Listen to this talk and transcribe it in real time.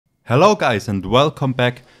Hello guys and welcome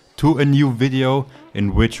back to a new video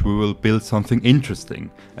in which we will build something interesting.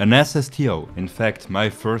 An SSTO, in fact my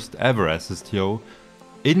first ever SSTO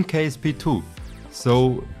in KSP2.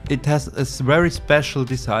 So it has a very special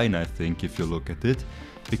design, I think, if you look at it,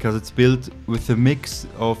 because it's built with a mix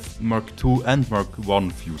of Mark II and Mark I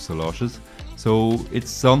fuselages. So it's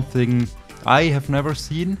something I have never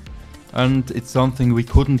seen, and it's something we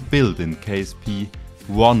couldn't build in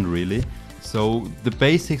KSP1 really. So the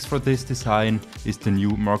basics for this design is the new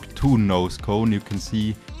Mark II nose cone you can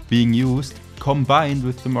see being used, combined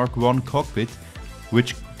with the Mark I cockpit,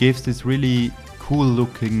 which gives this really cool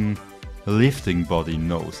looking lifting body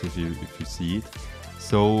nose if you see it.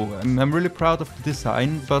 So I'm really proud of the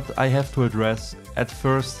design, but I have to address, at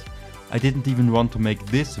first I didn't even want to make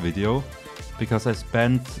this video because I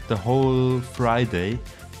spent the whole Friday,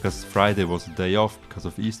 because Friday was a day off because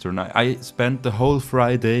of Easter, and I spent the whole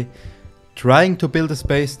Friday trying to build a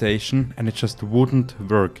space station, and it just wouldn't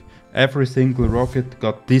work. Every single rocket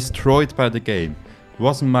got destroyed by the game. It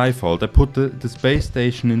wasn't my fault. I put the space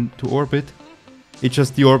station into orbit, it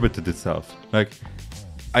just deorbited itself. Like,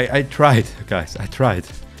 I tried, guys, I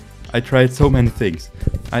tried so many things.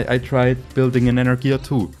 I tried building an Energia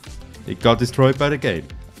 2. It got destroyed by the game.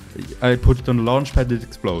 I put it on the launch pad, it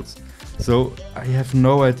explodes. So I have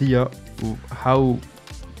no idea how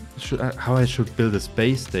I should build a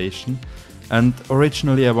space station. And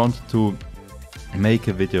originally I wanted to make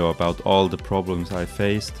a video about all the problems I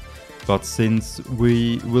faced, but since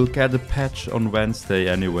we will get a patch on Wednesday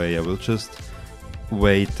anyway, I will just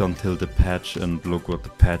wait until the patch and look what the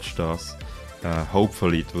patch does.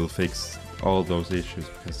 Hopefully it will fix all those issues,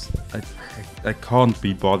 because I can't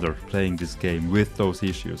be bothered playing this game with those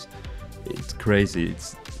issues. It's crazy.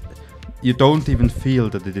 You don't even feel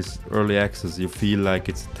that it is early access, you feel like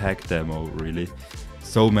it's a tech demo really.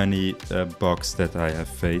 So many bugs that I have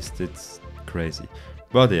faced, it's crazy.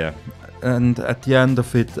 But yeah, and at the end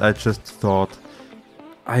of it I just thought,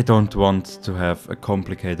 I don't want to have a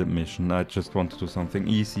complicated mission, I just want to do something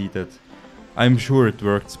easy that I'm sure it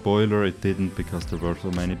worked. Spoiler, it didn't, because there were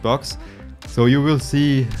so many bugs. So you will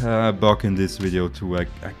see a bug in this video too. I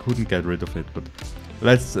couldn't get rid of it, but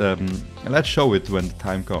let's show it when the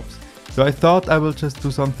time comes. So I thought I will just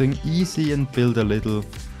do something easy and build a little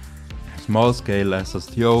small scale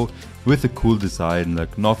SSTO with a cool design,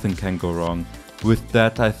 like nothing can go wrong with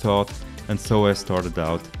that, I thought. And so I started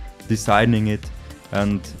out designing it,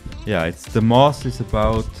 and yeah, the mass is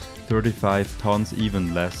about 35 tons,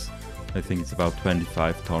 even less. I think it's about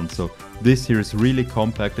 25 tons. So this here is really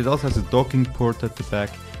compact. It also has a docking port at the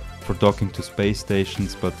back for docking to space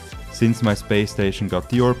stations, but since my space station got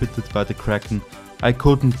deorbited by the Kraken, I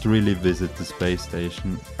couldn't really visit the space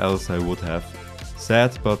station, else I would have.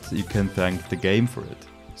 Sad, but you can thank the game for it.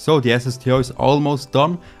 So the SSTO is almost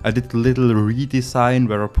done. I did a little redesign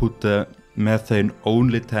where I put the methane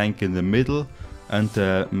only tank in the middle and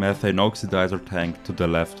the methane oxidizer tank to the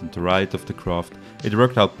left and the right of the craft. It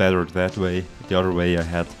worked out better that way. The other way I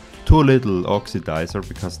had too little oxidizer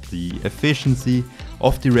because the efficiency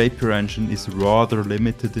of the Rapier engine is rather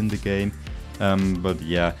limited in the game. But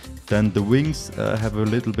yeah, then the wings have a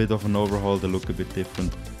little bit of an overhaul, they look a bit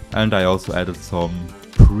different. And I also added some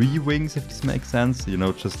pre-wings, if this makes sense, you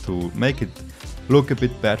know, just to make it look a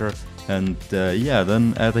bit better. And yeah,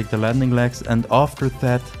 then adding the landing legs, and after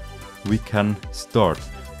that we can start.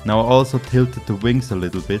 Now I also tilted the wings a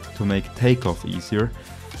little bit to make takeoff easier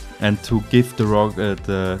and to give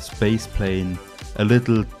the space plane a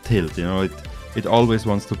little tilt, you know, it always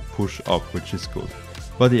wants to push up, which is good.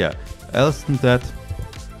 But yeah, else than that,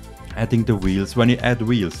 adding the wheels. When you add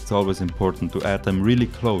wheels, it's always important to add them really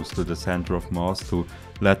close to the center of mass to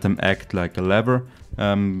let them act like a lever.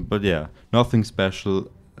 But yeah, nothing special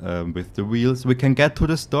with the wheels. We can get to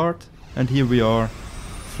the start, and here we are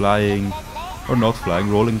flying, or not flying,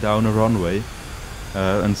 rolling down a runway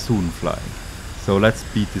and soon flying. So let's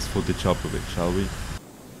speed this footage up a bit, shall we?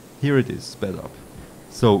 Here it is, sped up.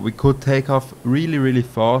 So we could take off really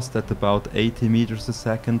fast at about 80 meters a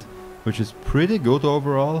second, which is pretty good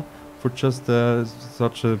overall for just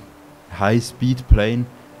such a high speed plane.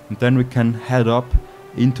 And then we can head up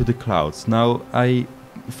into the clouds. Now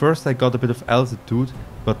first I got a bit of altitude,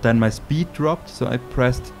 but then my speed dropped, so I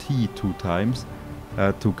pressed T 2 times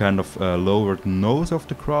to kind of lower the nose of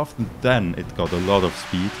the craft, and then it got a lot of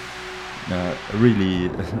speed. Really,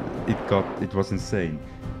 it was insane.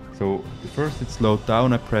 So first it slowed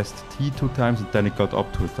down, I pressed T 2 times, and then it got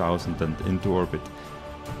up to 1000 and into orbit.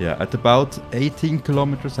 Yeah, at about 18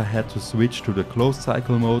 kilometers I had to switch to the closed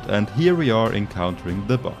cycle mode, and here we are encountering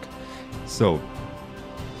the bug. So,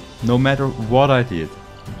 no matter what I did,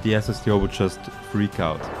 the SSTO would just freak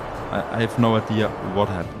out. I have no idea what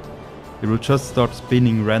happened. It will just start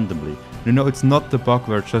spinning randomly. You know, it's not the bug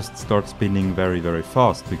where it just starts spinning very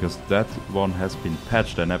fast, because that one has been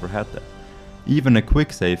patched. I never had that. Even a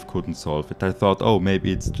quick save couldn't solve it. I thought, oh,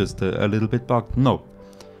 maybe it's just a little bit bugged. No,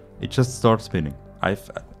 it just starts spinning. I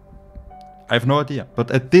have no idea.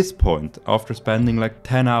 But at this point, after spending like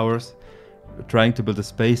 10 hours trying to build a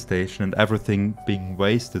space station and everything being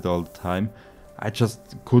wasted all the time, I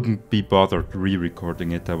just couldn't be bothered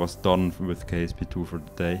re-recording it. I was done with KSP2 for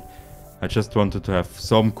the day. I just wanted to have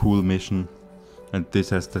some cool mission, and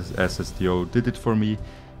this SSTO did it for me.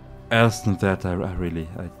 Else than that,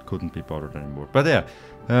 I couldn't be bothered anymore. But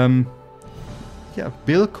yeah,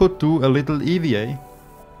 Bill could do a little EVA,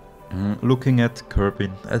 looking at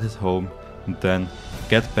Kerbin at his home, and then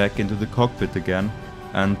get back into the cockpit again,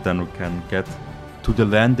 and then we can get to the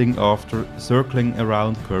landing after circling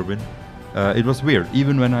around Kerbin. It was weird.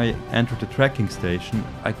 Even when I entered the tracking station,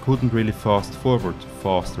 I couldn't really fast forward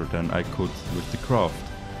faster than I could with the craft.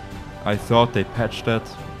 I thought they patched that.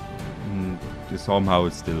 Somehow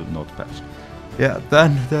it's still not patched. Yeah,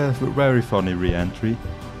 then the very funny re-entry.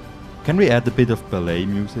 Can we add a bit of ballet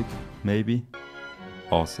music, maybe?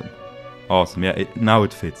 Awesome. Awesome, yeah, now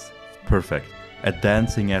it fits. Perfect. A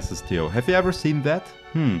dancing SSTO. Have you ever seen that?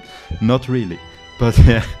 Not really. But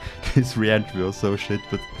yeah, this re-entry was so shit,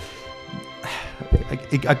 but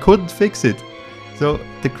I couldn't fix it. So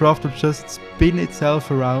the craft would just spin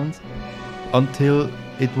itself around until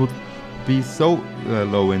it would be so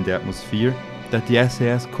low in the atmosphere that the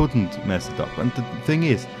SAS couldn't mess it up. And the thing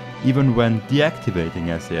is, even when deactivating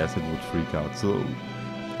SAS, it would freak out. So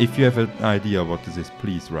if you have an idea what this is,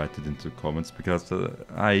 please write it into the comments, because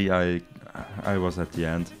I was at the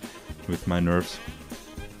end with my nerves.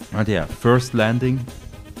 And yeah, first landing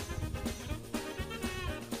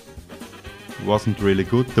wasn't really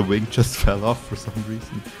good. The wing just fell off for some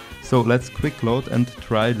reason. So let's quick load and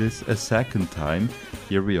try this a second time.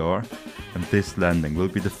 Here we are, and this landing will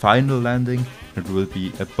be the final landing. It will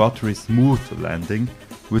be a buttery smooth landing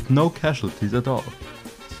with no casualties at all.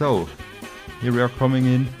 So here we are coming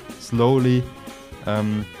in slowly,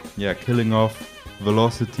 yeah, killing off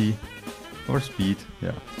velocity or speed.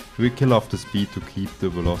 Yeah, we kill off the speed to keep the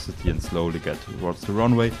velocity and slowly get towards the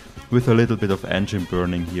runway with a little bit of engine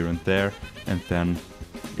burning here and there, and then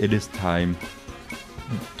it is time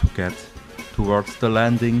to get towards the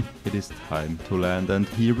landing. It is time to land, and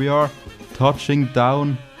here we are, touching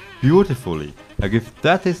down beautifully. Like, if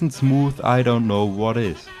that isn't smooth, I don't know what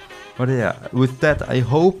is. But yeah, with that, I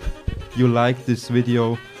hope you liked this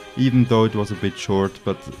video, even though it was a bit short,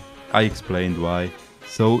 but I explained why.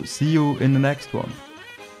 So see you in the next one.